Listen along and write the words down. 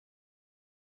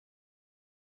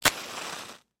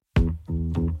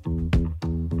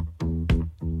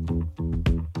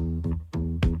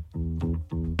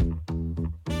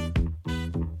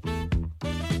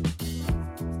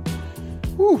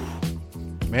Whew.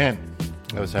 Man,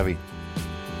 that was heavy.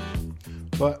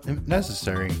 But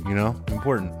necessary, you know?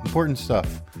 Important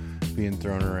stuff being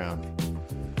thrown around.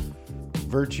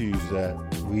 Virtues that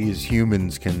we as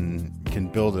humans can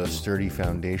build a sturdy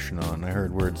foundation on. I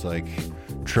heard words like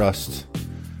trust.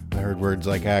 I heard words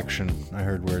like action. I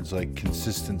heard words like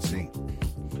consistency.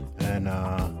 And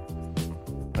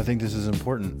I think this is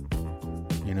important,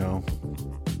 you know?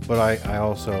 But I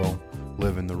also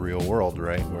live in the real world,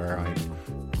 right? Where I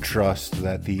trust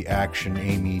that the action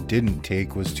Amy didn't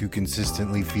take was to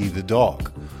consistently feed the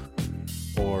dog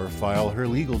or file her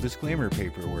legal disclaimer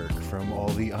paperwork from all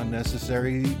the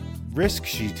unnecessary risks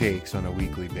she takes on a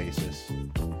weekly basis.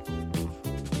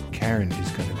 Karen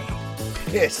is going to be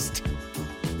pissed.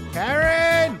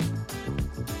 Karen!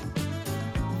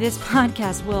 This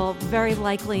podcast will very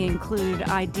likely include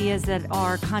ideas that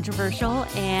are controversial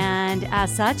and,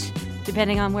 as such,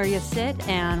 depending on where you sit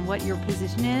and what your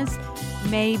position is,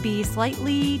 may be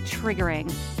slightly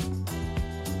triggering.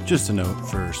 Just a note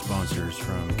for sponsors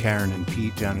from Karen and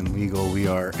Pete down in legal, we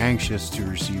are anxious to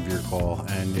receive your call.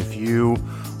 And if you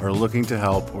are looking to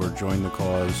help or join the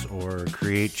cause or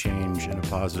create change in a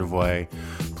positive way,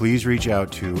 please reach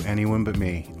out to anyone but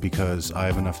me because I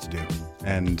have enough to do.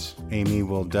 And Amy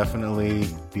will definitely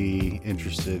be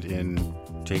interested in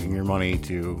taking your money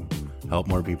to help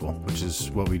more people, which is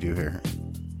what we do here.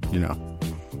 You know,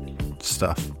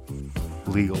 stuff,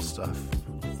 legal stuff.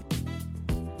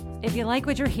 If you like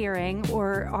what you're hearing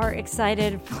or are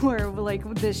excited for like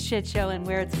this shit show and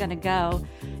where it's going to go,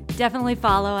 definitely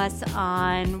follow us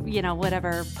on, you know,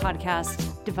 whatever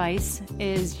podcast device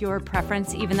is your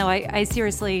preference, even though I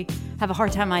seriously have a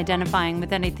hard time identifying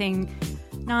with anything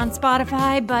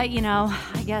non-Spotify, but, you know,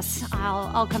 I guess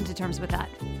I'll come to terms with that.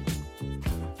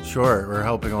 Sure, we're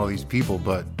helping all these people,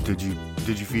 but did you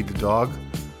feed the dog?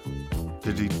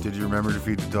 Did you remember to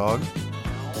feed the dog?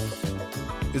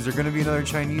 Is there going to be another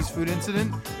Chinese food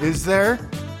incident? Is there?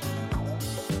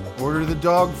 Order the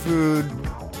dog food,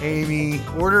 Amy.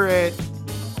 Order it.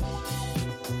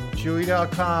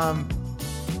 Chewy.com.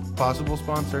 Possible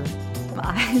sponsor.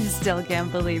 I still can't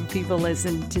believe people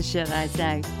listen to shit I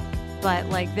say. But,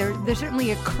 like, there's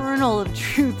certainly a kernel of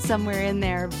truth somewhere in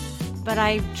there. But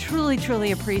I truly,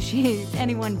 truly appreciate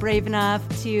anyone brave enough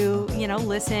to, you know,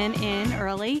 listen in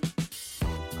early.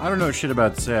 I don't know shit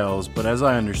about sales, but as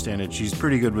I understand it, she's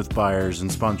pretty good with buyers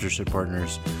and sponsorship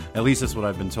partners. At least that's what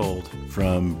I've been told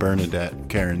from Bernadette,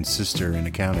 Karen's sister in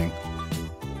accounting.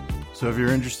 So if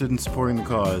you're interested in supporting the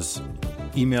cause,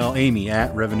 email Amy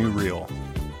at Revenue Real.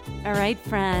 All right,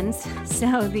 friends.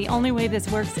 So the only way this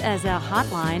works as a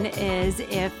hotline is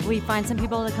if we find some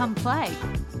people to come play.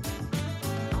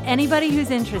 Anybody who's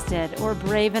interested or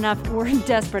brave enough or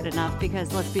desperate enough,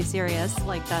 because let's be serious,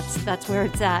 like that's where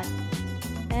it's at.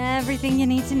 Everything you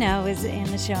need to know is in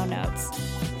the show notes.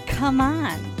 Come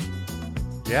on.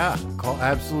 Yeah,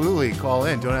 absolutely. Call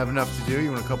in. Don't have enough to do?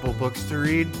 You want a couple of books to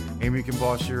read? Amy can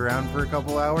boss you around for a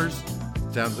couple hours?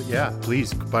 Sounds like, yeah,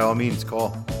 please, by all means,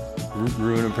 call.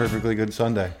 Ruin a perfectly good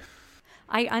Sunday.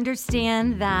 I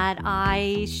understand that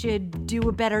I should do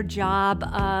a better job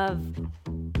of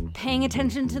paying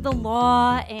attention to the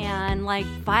law and, like,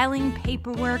 filing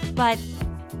paperwork, but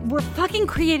we're fucking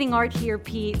creating art here,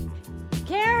 Pete.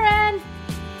 Karen!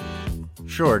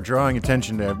 Sure, drawing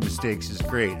attention to mistakes is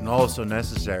great and also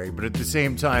necessary, but at the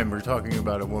same time, we're talking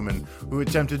about a woman who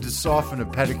attempted to soften a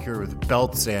pedicure with a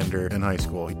belt sander in high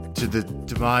school to the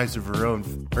demise of her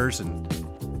own person.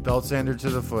 Belt sander to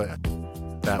the foot.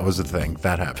 That was a thing.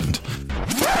 That happened.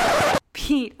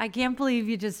 Pete, I can't believe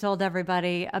you just told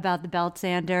everybody about the belt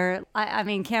sander. I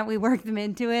mean, can't we work them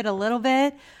into it a little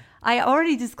bit? I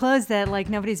already disclosed that, like,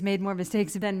 nobody's made more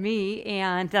mistakes than me,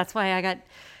 and that's why I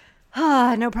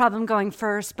got no problem going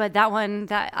first. But that one,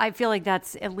 I feel like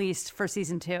that's at least for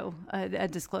season 2, a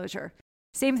disclosure.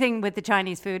 Same thing with the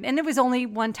Chinese food. And it was only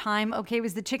one time. Okay, it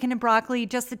was the chicken and broccoli,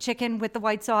 just the chicken with the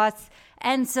white sauce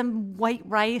and some white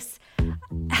rice.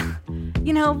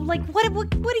 You know, like,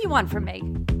 what do you want from me?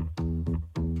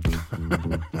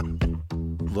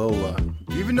 Lola.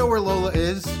 Do you even know where Lola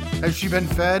is? Has she been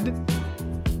fed?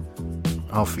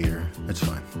 I'll feed her. It's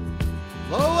fine.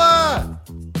 Lola!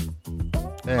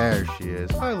 There she is.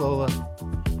 Hi, Lola.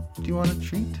 Do you want a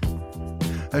treat?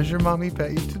 Has your mommy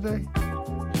pet you today?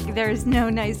 There's no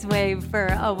nice way for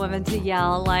a woman to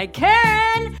yell like,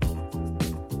 Karen!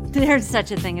 There's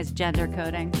such a thing as gender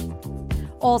coding,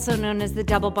 also known as the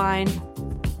double bind.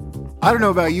 I don't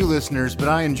know about you listeners, but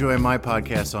I enjoy my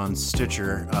podcast on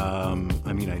Stitcher. I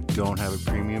don't have a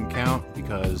premium count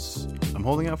because I'm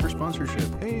holding out for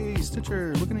sponsorship. Hey,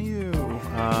 Stitcher, looking at you.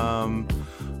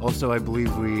 Also, I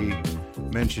believe we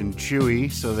mentioned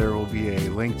Chewy, so there will be a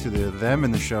link to them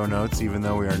in the show notes, even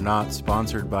though we are not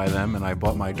sponsored by them. And I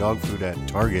bought my dog food at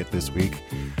Target this week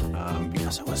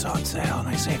because it was on sale and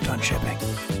I saved on shipping.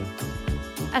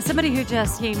 As somebody who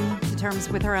just came to terms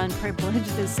with her own privilege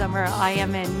this summer, I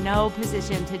am in no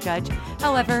position to judge.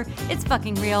 However, it's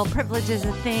fucking real. Privilege is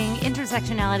a thing.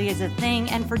 Intersectionality is a thing.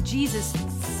 And for Jesus'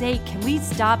 sake, can we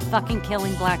stop fucking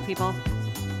killing black people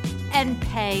and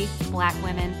pay black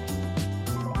women?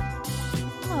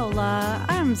 Lola,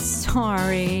 I'm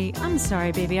sorry. I'm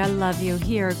sorry, baby. I love you.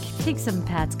 Here, take some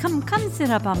pets. Come sit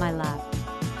up on my lap.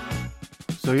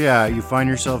 So yeah, you find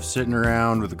yourself sitting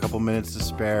around with a couple minutes to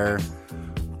spare.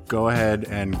 Go ahead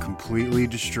and completely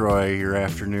destroy your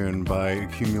afternoon by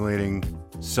accumulating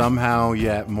somehow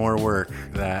yet more work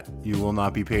that you will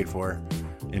not be paid for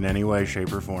in any way,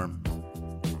 shape, or form.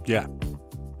 Yeah.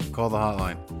 Call the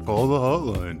hotline. Call the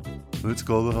hotline. Let's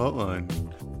call the hotline.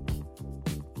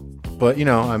 But,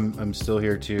 I'm still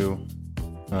here to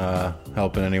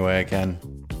help in any way I can,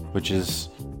 which is,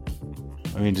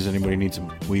 does anybody need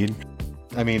some weed?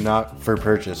 Not for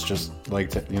purchase, just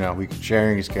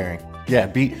sharing is caring. Yeah,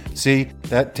 take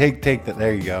that.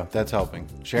 There you go. That's helping.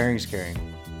 Sharing is caring.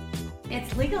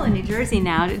 It's legal in New Jersey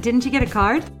now. Didn't you get a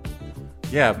card?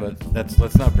 Yeah, but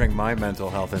let's not bring my mental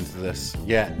health into this.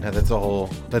 Yeah, no,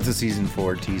 that's a season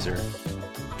 4 teaser.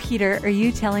 Peter, are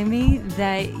you telling me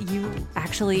that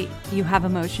you have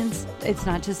emotions? It's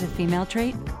not just a female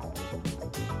trait?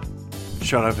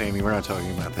 Shut up, Amy. We're not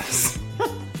talking about this.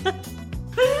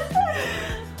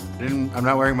 I'm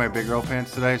not wearing my big girl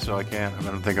pants today, so I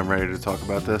don't think I'm ready to talk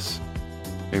about this.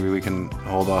 Maybe we can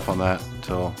hold off on that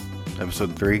until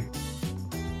episode 3.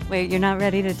 Wait, you're not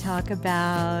ready to talk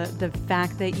about the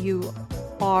fact that you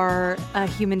are a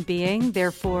human being,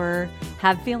 therefore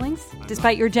have feelings,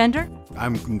 despite your gender?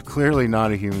 I'm clearly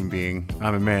not a human being.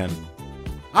 I'm a man.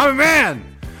 I'm a man!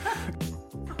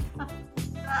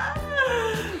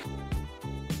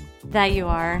 That you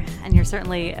are, and you're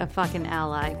certainly a fucking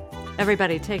ally.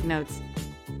 Everybody, take notes.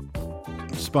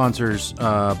 Sponsors,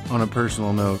 on a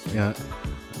personal note,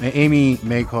 Amy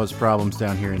may cause problems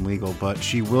down here in legal, but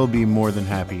she will be more than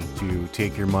happy to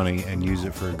take your money and use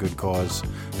it for a good cause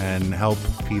and help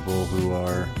people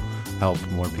help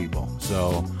more people.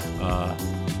 So,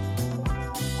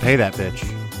 pay that bitch.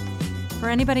 For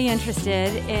anybody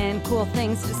interested in cool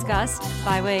things discussed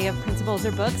by way of principles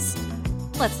or books,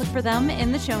 let's look for them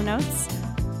in the show notes.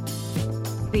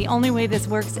 The only way this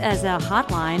works as a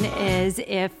hotline is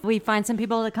if we find some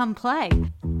people to come play.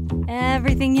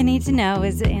 Everything you need to know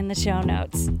is in the show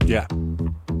notes. Yeah.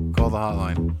 Call the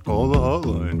hotline. Call the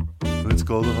hotline. Let's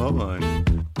call the hotline.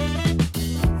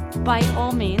 By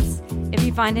all means, if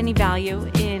you find any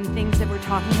value in things that we're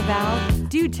talking about,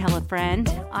 do tell a friend.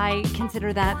 I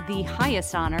consider that the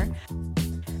highest honor.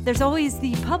 There's always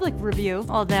the public review,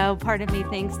 although part of me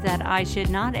thinks that I should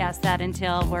not ask that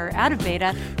until we're out of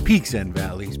beta. Peaks and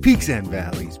valleys, peaks and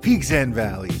valleys, peaks and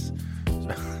valleys.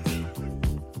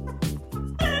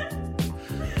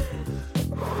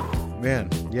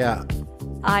 Man, yeah.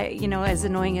 As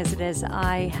annoying as it is,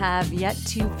 I have yet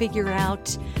to figure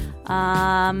out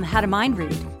how to mind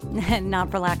read,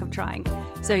 not for lack of trying.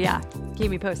 So yeah,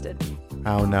 keep me posted.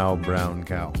 How now, brown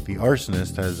cow? The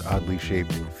arsonist has oddly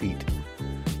shaped feet.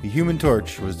 The Human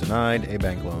Torch was denied a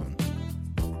bank loan.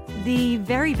 The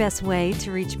very best way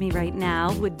to reach me right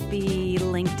now would be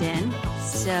LinkedIn.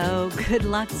 So good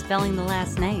luck spelling the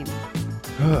last name.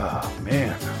 Oh,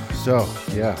 man. So,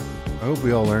 yeah. I hope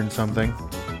we all learned something.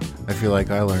 I feel like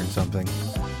I learned something.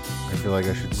 I feel like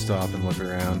I should stop and look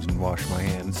around and wash my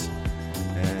hands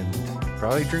and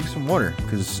probably drink some water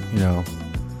because,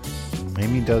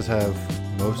 Amy does have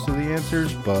most of the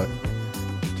answers, but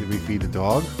did we feed the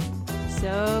dog?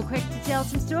 So quick to tell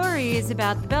some stories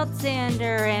about the belt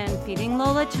sander and feeding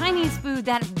Lola Chinese food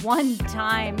that one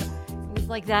time. It was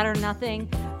like that or nothing.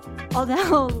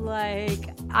 Although,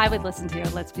 I would listen to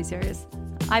it. Let's be serious.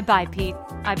 I buy, Pete.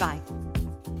 I buy.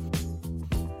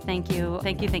 Thank you.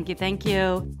 Thank you. Thank you. Thank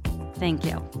you. Thank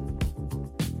you.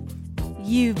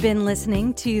 You've been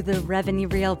listening to the Revenue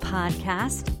Reel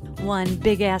podcast, one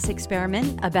big-ass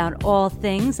experiment about all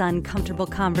things uncomfortable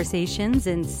conversations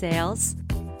in sales.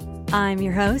 I'm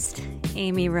your host,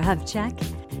 Amy Rahovchek,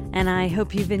 and I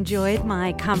hope you've enjoyed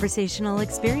my conversational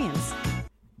experience.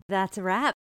 That's a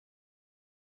wrap.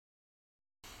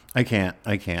 I can't.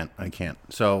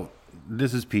 So,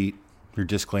 this is Pete, your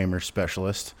disclaimer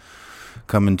specialist,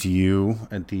 coming to you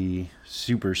at the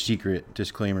super secret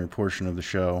disclaimer portion of the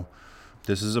show.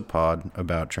 This is a pod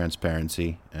about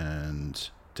transparency and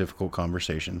difficult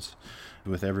conversations.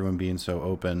 With everyone being so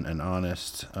open and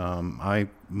honest, I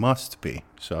must be.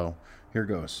 So here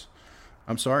goes.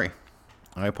 I'm sorry.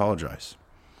 I apologize.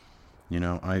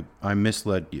 I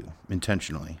misled you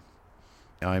intentionally.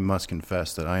 I must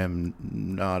confess that I am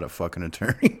not a fucking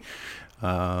attorney.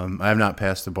 I have not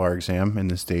passed the bar exam in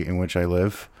the state in which I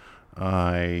live.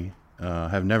 I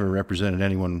have never represented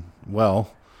anyone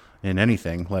well in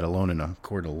anything, let alone in a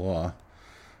court of law.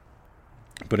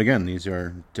 But again, these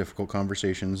are difficult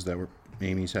conversations that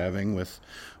Amy's having with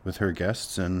her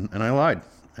guests, and I lied.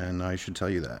 And I should tell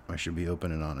you that. I should be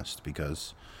open and honest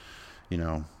because, we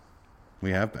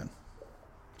have been.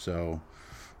 So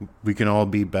we can all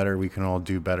be better. We can all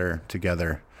do better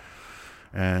together.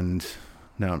 And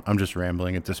now I'm just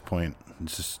rambling at this point.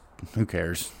 It's just, who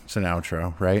cares? It's an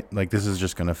outro, right? Like, this is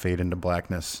just going to fade into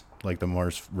blackness like the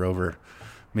Mars rover.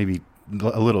 Maybe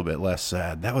a little bit less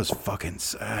sad. That was fucking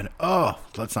sad. Oh,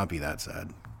 let's not be that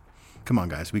sad. Come on,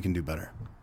 guys. We can do better.